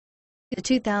The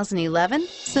 2011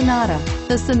 Sonata.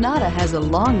 The Sonata has a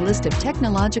long list of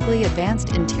technologically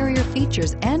advanced interior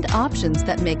features and options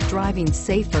that make driving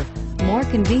safer, more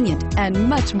convenient, and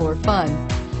much more fun.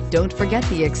 Don't forget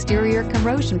the exterior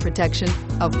corrosion protection,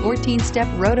 a 14-step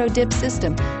roto-dip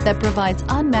system that provides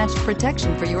unmatched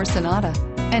protection for your Sonata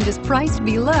and is priced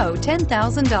below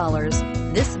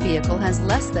 $10,000. This vehicle has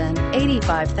less than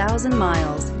 85,000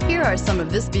 miles. Here are some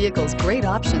of this vehicle's great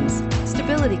options: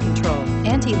 stability control,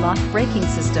 anti-lock braking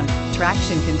system,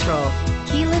 traction control,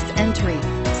 keyless entry,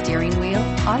 steering wheel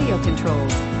audio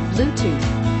controls, Bluetooth,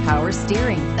 power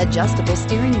steering, adjustable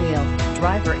steering wheel,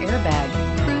 driver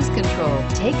airbag, cruise control.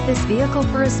 Take this vehicle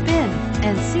for a spin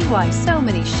and see why so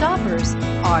many shoppers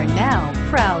are now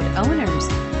proud owners.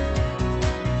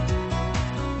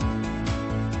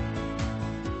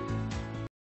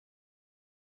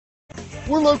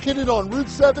 We're located on Route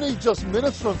 70, just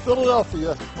minutes from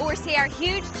Philadelphia. Or see our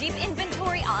huge Jeep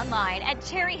inventory online at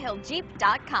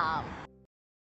cherryhilljeep.com.